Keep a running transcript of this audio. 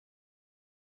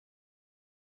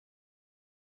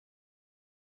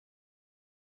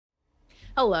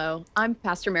Hello, I'm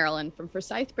Pastor Marilyn from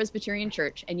Forsyth Presbyterian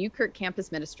Church and UKirk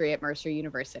Campus Ministry at Mercer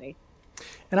University.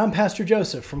 And I'm Pastor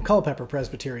Joseph from Culpeper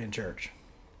Presbyterian Church.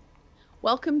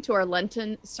 Welcome to our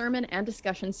Lenten sermon and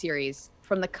discussion series,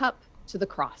 From the Cup to the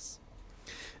Cross.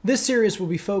 This series will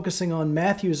be focusing on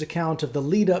Matthew's account of the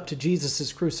lead up to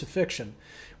Jesus' crucifixion,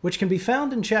 which can be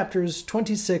found in chapters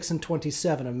 26 and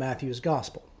 27 of Matthew's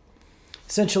Gospel.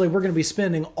 Essentially, we're going to be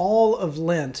spending all of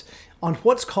Lent on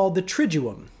what's called the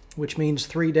Triduum, which means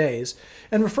 3 days,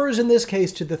 and refers in this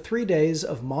case to the 3 days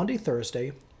of Maundy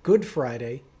Thursday, Good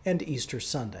Friday, and Easter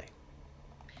Sunday.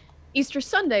 Easter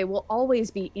Sunday will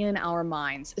always be in our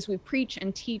minds as we preach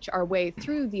and teach our way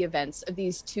through the events of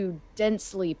these two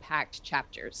densely packed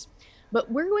chapters. But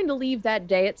we're going to leave that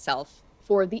day itself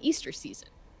for the Easter season.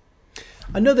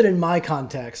 I know that in my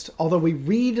context, although we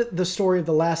read the story of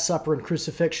the Last Supper and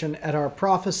crucifixion at our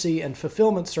prophecy and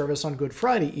fulfillment service on Good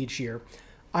Friday each year,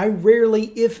 I rarely,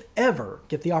 if ever,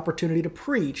 get the opportunity to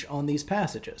preach on these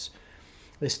passages.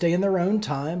 They stay in their own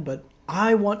time, but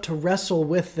I want to wrestle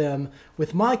with them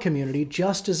with my community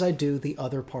just as I do the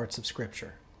other parts of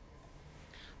Scripture.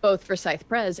 Both Forsyth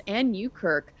Pres and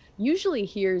UKirk usually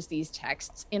hears these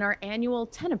texts in our annual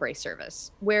Tenebrae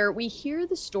service, where we hear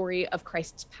the story of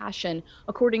Christ's passion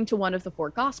according to one of the four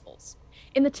Gospels.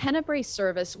 In the Tenebrae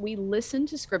service, we listen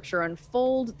to Scripture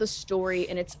unfold the story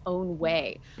in its own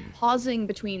way, pausing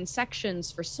between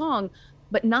sections for song,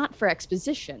 but not for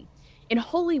exposition. In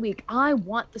Holy Week, I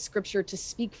want the Scripture to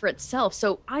speak for itself,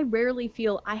 so I rarely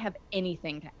feel I have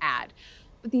anything to add.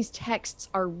 But these texts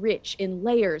are rich in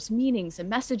layers, meanings, and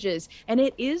messages, and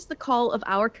it is the call of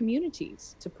our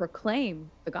communities to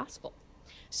proclaim the gospel.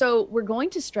 So we're going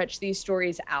to stretch these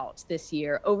stories out this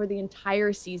year over the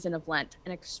entire season of Lent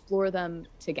and explore them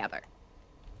together.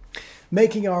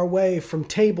 Making our way from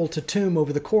table to tomb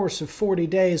over the course of 40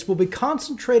 days, we'll be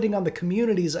concentrating on the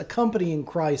communities accompanying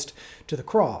Christ to the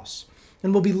cross.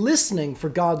 And we'll be listening for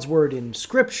God's word in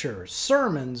scripture,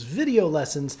 sermons, video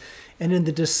lessons, and in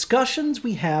the discussions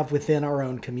we have within our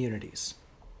own communities.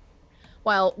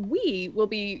 While we will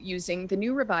be using the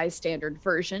New Revised Standard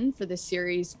Version for this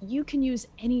series, you can use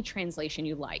any translation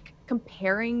you like.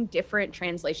 Comparing different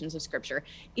translations of Scripture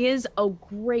is a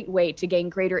great way to gain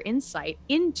greater insight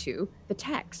into the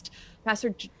text.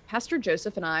 Pastor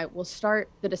Joseph and I will start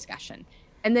the discussion,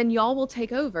 and then y'all will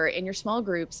take over in your small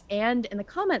groups and in the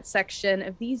comments section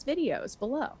of these videos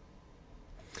below.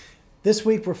 This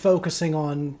week we're focusing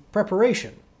on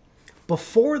preparation.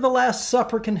 Before the Last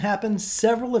Supper can happen,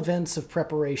 several events of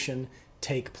preparation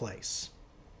take place.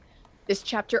 This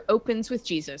chapter opens with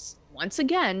Jesus, once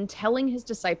again, telling his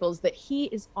disciples that he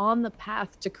is on the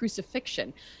path to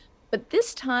crucifixion. But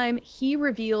this time, he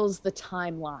reveals the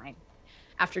timeline.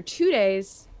 After 2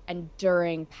 days and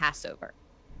during Passover.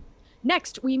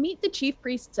 Next, we meet the chief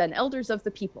priests and elders of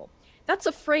the people. That's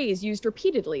a phrase used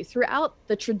repeatedly throughout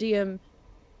the Triduum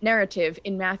narrative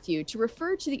in Matthew to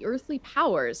refer to the earthly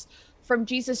powers from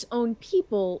Jesus' own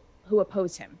people who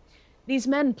oppose him. These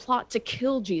men plot to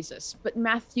kill Jesus, but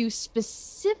Matthew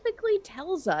specifically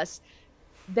tells us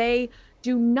they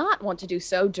do not want to do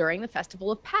so during the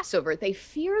festival of Passover. They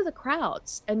fear the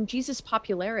crowds and Jesus'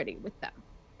 popularity with them.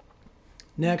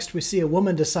 Next, we see a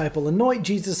woman disciple anoint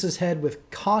Jesus' head with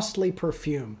costly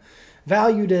perfume,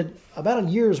 valued at about a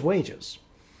year's wages.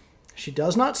 She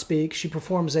does not speak. She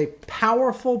performs a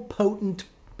powerful, potent,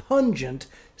 pungent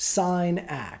sign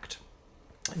act.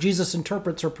 Jesus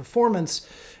interprets her performance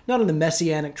not in the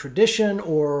messianic tradition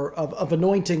or of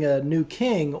anointing a new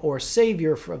king or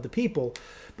savior of the people,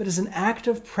 but as an act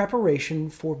of preparation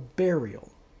for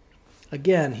burial.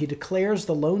 Again, he declares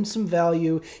the lonesome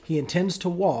value he intends to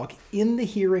walk in the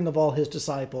hearing of all his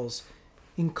disciples,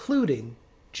 including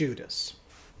Judas.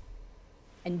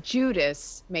 And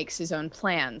Judas makes his own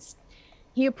plans.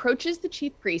 He approaches the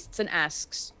chief priests and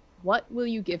asks, "What will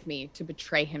you give me to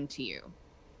betray him to you?"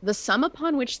 The sum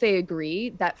upon which they agree,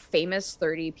 that famous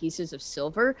 30 pieces of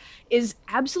silver, is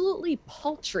absolutely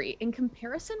paltry in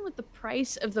comparison with the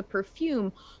price of the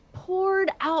perfume poured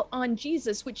out on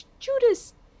Jesus, which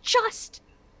Judas just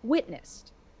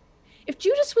witnessed. If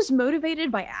Judas was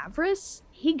motivated by avarice,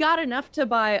 he got enough to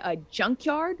buy a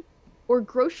junkyard or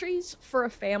groceries for a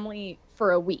family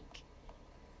for a week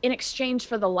in exchange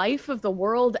for the life of the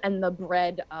world and the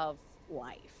bread of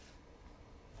life.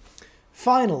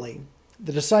 Finally,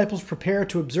 the disciples prepare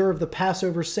to observe the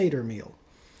Passover Seder meal.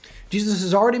 Jesus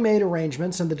has already made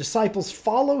arrangements, and the disciples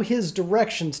follow his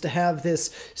directions to have this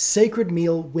sacred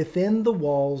meal within the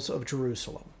walls of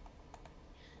Jerusalem.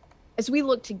 As we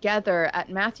look together at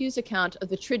Matthew's account of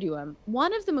the Triduum,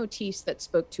 one of the motifs that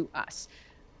spoke to us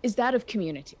is that of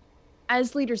community.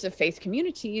 As leaders of faith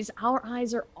communities, our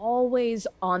eyes are always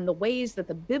on the ways that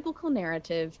the biblical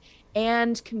narrative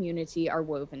and community are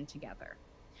woven together.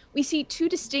 We see two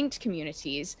distinct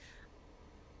communities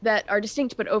that are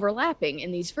distinct but overlapping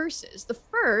in these verses. The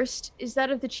first is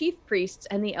that of the chief priests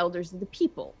and the elders of the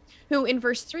people, who in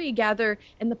verse 3 gather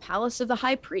in the palace of the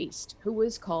high priest, who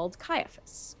was called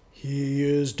Caiaphas. He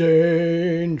is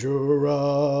dangerous.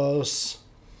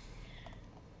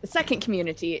 The second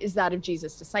community is that of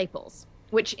Jesus' disciples,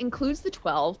 which includes the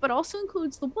 12, but also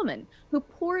includes the woman who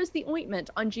pours the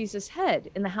ointment on Jesus' head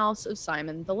in the house of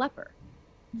Simon the leper.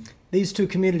 These two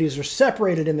communities are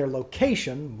separated in their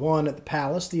location, one at the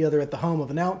palace, the other at the home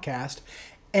of an outcast,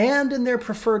 and in their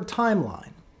preferred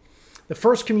timeline. The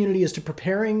first community is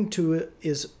preparing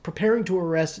to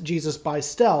arrest Jesus by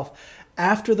stealth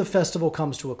after the festival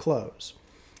comes to a close.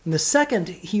 And the second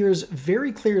hears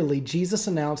very clearly Jesus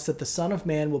announce that the Son of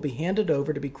Man will be handed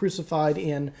over to be crucified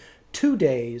in 2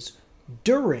 days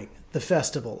during the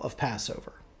festival of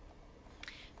Passover.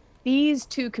 These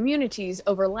two communities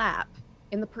overlap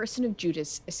in the person of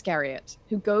Judas Iscariot,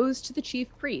 who goes to the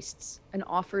chief priests and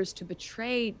offers to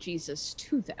betray Jesus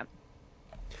to them.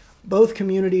 Both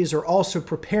communities are also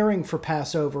preparing for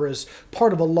Passover as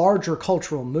part of a larger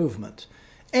cultural movement.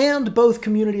 And both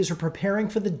communities are preparing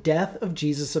for the death of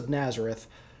Jesus of Nazareth,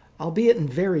 albeit in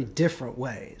very different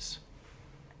ways.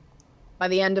 By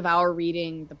the end of our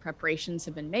reading, the preparations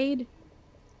have been made.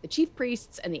 The chief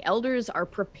priests and the elders are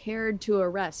prepared to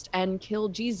arrest and kill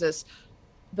Jesus,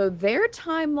 though their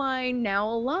timeline now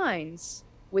aligns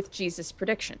with Jesus'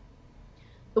 prediction.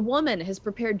 The woman has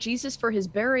prepared Jesus for his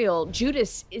burial.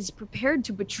 Judas is prepared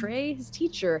to betray his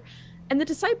teacher, and the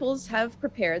disciples have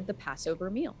prepared the Passover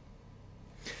meal.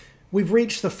 We've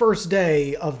reached the first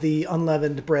day of the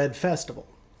Unleavened Bread Festival,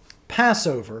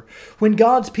 Passover, when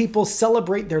God's people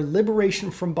celebrate their liberation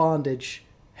from bondage,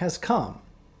 has come,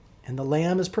 and the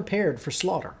lamb is prepared for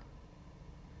slaughter.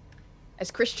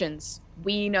 As Christians,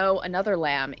 we know another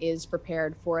lamb is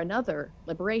prepared for another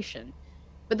liberation.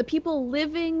 But the people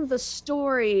living the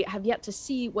story have yet to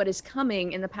see what is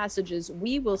coming in the passages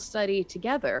we will study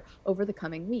together over the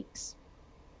coming weeks.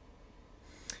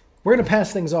 We're going to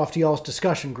pass things off to y'all's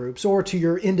discussion groups or to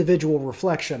your individual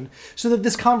reflection so that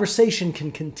this conversation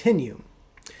can continue.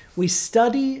 We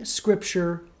study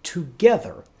Scripture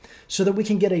together so that we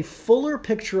can get a fuller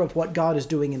picture of what God is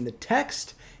doing in the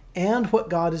text and what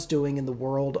God is doing in the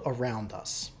world around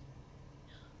us.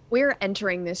 We're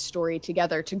entering this story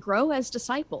together to grow as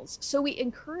disciples, so we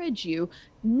encourage you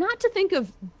not to think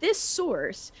of this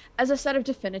source as a set of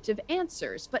definitive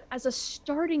answers, but as a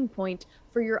starting point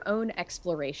for your own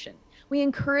exploration. We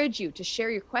encourage you to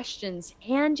share your questions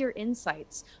and your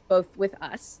insights, both with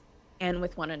us and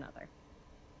with one another.